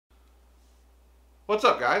What's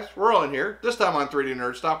up, guys? We're all in here. This time on 3D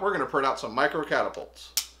Nerd Stop, we're going to print out some micro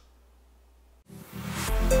catapults.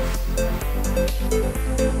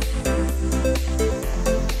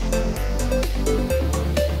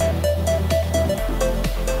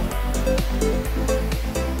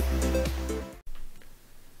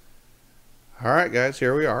 Alright guys,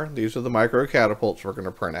 here we are. These are the micro catapults we're going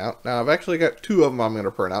to print out. Now I've actually got two of them I'm going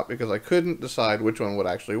to print out because I couldn't decide which one would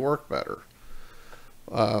actually work better.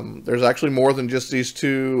 There's actually more than just these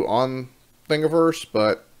two on Thingiverse,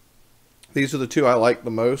 but these are the two I like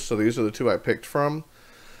the most, so these are the two I picked from.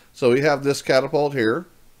 So we have this catapult here,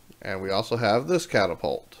 and we also have this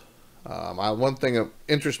catapult. One thing that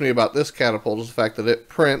interests me about this catapult is the fact that it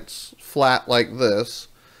prints flat like this,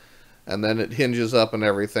 and then it hinges up and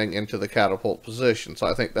everything into the catapult position. So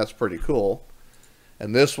I think that's pretty cool.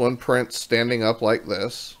 And this one prints standing up like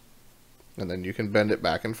this, and then you can bend it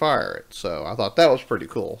back and fire it. So I thought that was pretty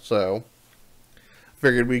cool. So I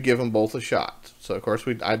figured we'd give them both a shot. So of course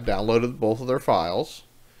I downloaded both of their files,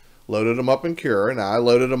 loaded them up in Cura. Now I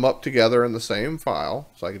loaded them up together in the same file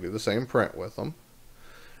so I could do the same print with them.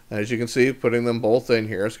 And as you can see, putting them both in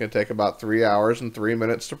here, it's going to take about 3 hours and 3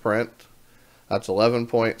 minutes to print. That's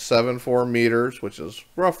 11.74 meters, which is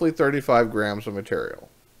roughly 35 grams of material.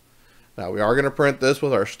 Now we are going to print this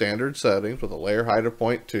with our standard settings with a layer height of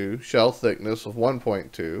 0.2, shell thickness of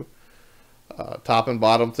 1.2, top and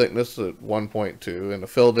bottom thickness at 1.2, and a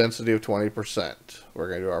fill density of 20%. We're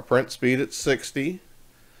going to do our print speed at 60,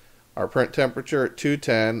 our print temperature at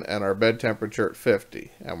 210, and our bed temperature at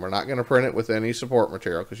 50. And we're not going to print it with any support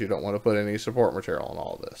material because you don't want to put any support material on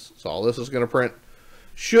all this. So all this is going to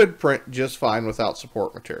should print just fine without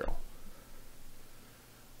support material.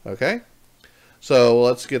 Okay, so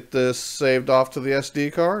let's get this saved off to the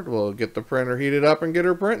SD card. We'll get the printer heated up and get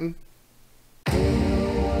her printing.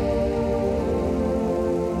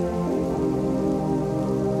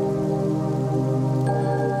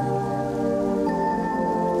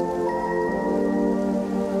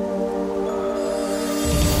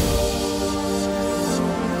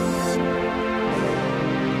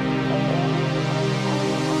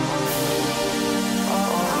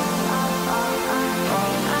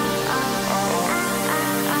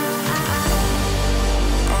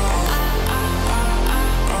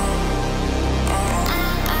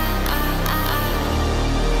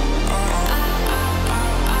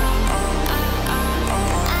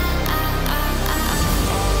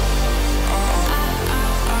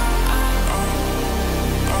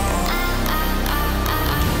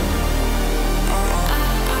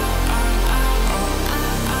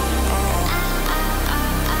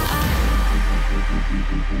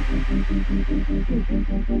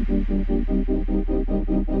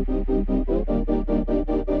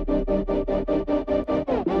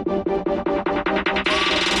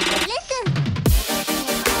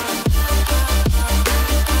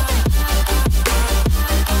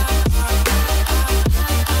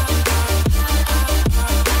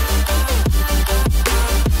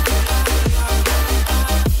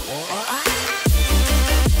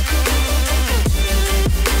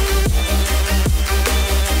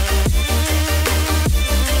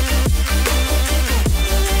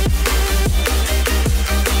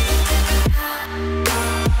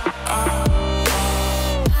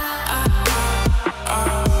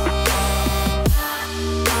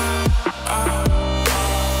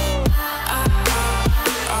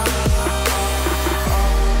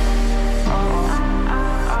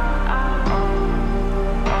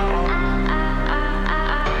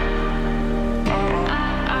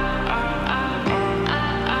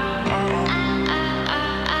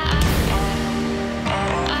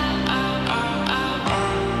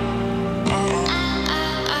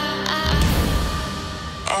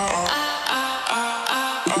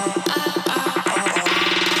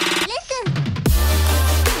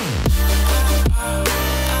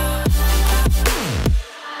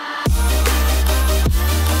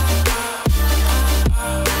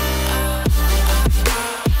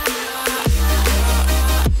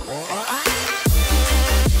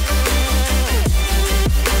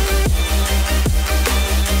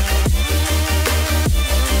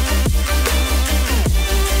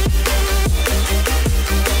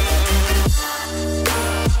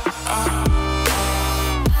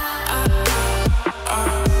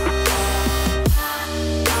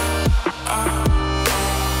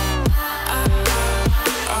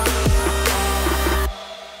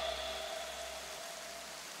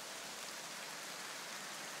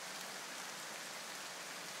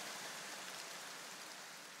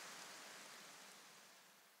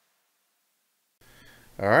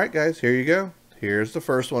 Alright guys, here you go. Here's the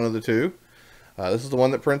first one of the two. This is the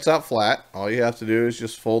one that prints out flat. All you have to do is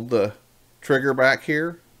just fold the trigger back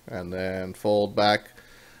here and then fold back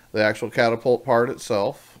the actual catapult part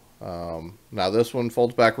itself. Now this one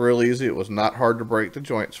folds back real easy. It was not hard to break the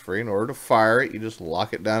joints free. In order to fire it, you just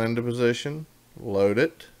lock it down into position, load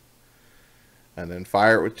it, and then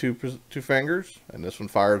fire it with two fingers, and this one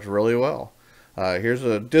fires really well. Here's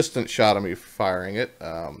a distant shot of me firing it.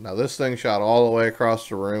 Now this thing shot all the way across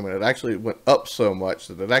the room, and it actually went up so much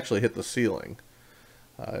that it actually hit the ceiling.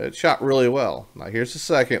 It shot really well. Now here's the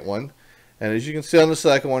second one, and as you can see on the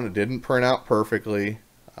second one, it didn't print out perfectly.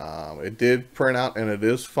 It did print out and it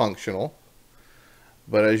is functional,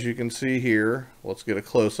 but as you can see here, let's get a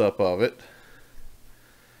close-up of it.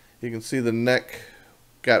 You can see the neck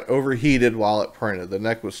got overheated while it printed. The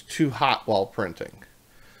neck was too hot while printing.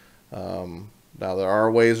 Now there are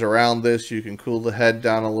ways around this. You can cool the head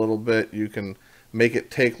down a little bit. You can make it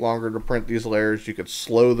take longer to print these layers. You could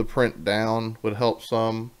slow the print down, would help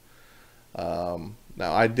some.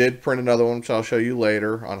 Now I did print another one, which I'll show you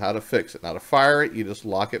later on how to fix it. Now to fire it, you just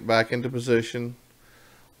lock it back into position,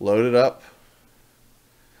 load it up,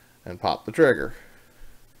 and pop the trigger.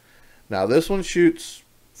 Now this one shoots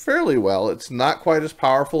fairly well. It's not quite as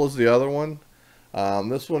powerful as the other one.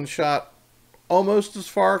 This one shot almost as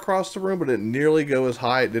far across the room, but it didn't nearly go as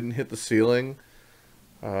high. It didn't hit the ceiling.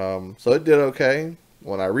 So it did okay.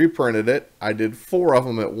 When I reprinted it, I did 4 of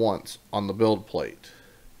them at once on the build plate.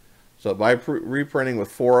 So by reprinting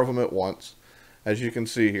with 4 of them at once, as you can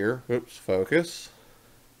see here, oops, focus,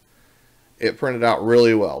 it printed out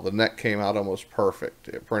really well. The neck came out almost perfect.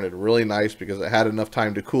 It printed really nice because it had enough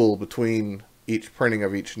time to cool between each printing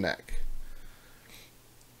of each neck.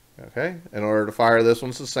 Okay, in order to fire this one,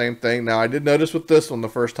 it's the same thing. Now I did notice with this one the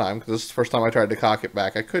first time, because this is the first time I tried to cock it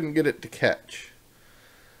back, I couldn't get it to catch.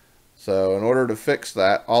 So in order to fix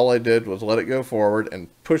that, all I did was let it go forward and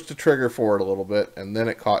push the trigger forward a little bit, and then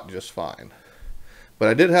it caught just fine. But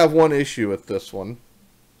I did have one issue with this one.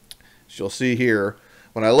 As you'll see here,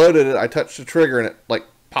 when I loaded it, I touched the trigger and it like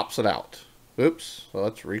pops it out. Oops, so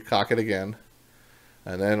let's recock it again.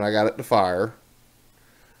 And then I got it to fire.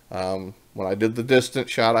 When I did the distant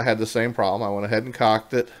shot, I had the same problem. I went ahead and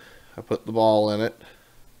cocked it. I put the ball in it.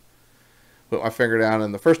 Put my finger down,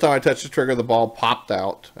 and the first time I touched the trigger, the ball popped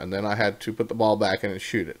out, and then I had to put the ball back in and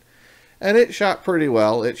shoot it. And it shot pretty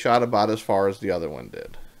well. It shot about as far as the other one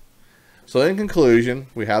did. So in conclusion,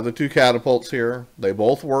 we have the 2 catapults here. They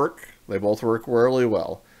both work. They both work really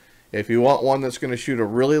well. If you want one that's going to shoot a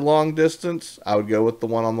really long distance, I would go with the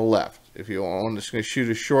one on the left. If you want one that's going to shoot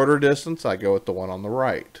a shorter distance, I go with the one on the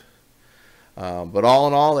right. But all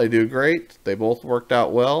in all, they do great. They both worked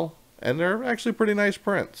out well, and they're actually pretty nice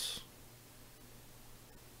prints.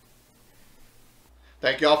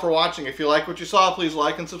 Thank you all for watching. If you like what you saw, please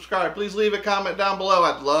like and subscribe. Please leave a comment down below.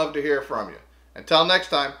 I'd love to hear from you. Until next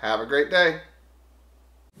time, have a great day.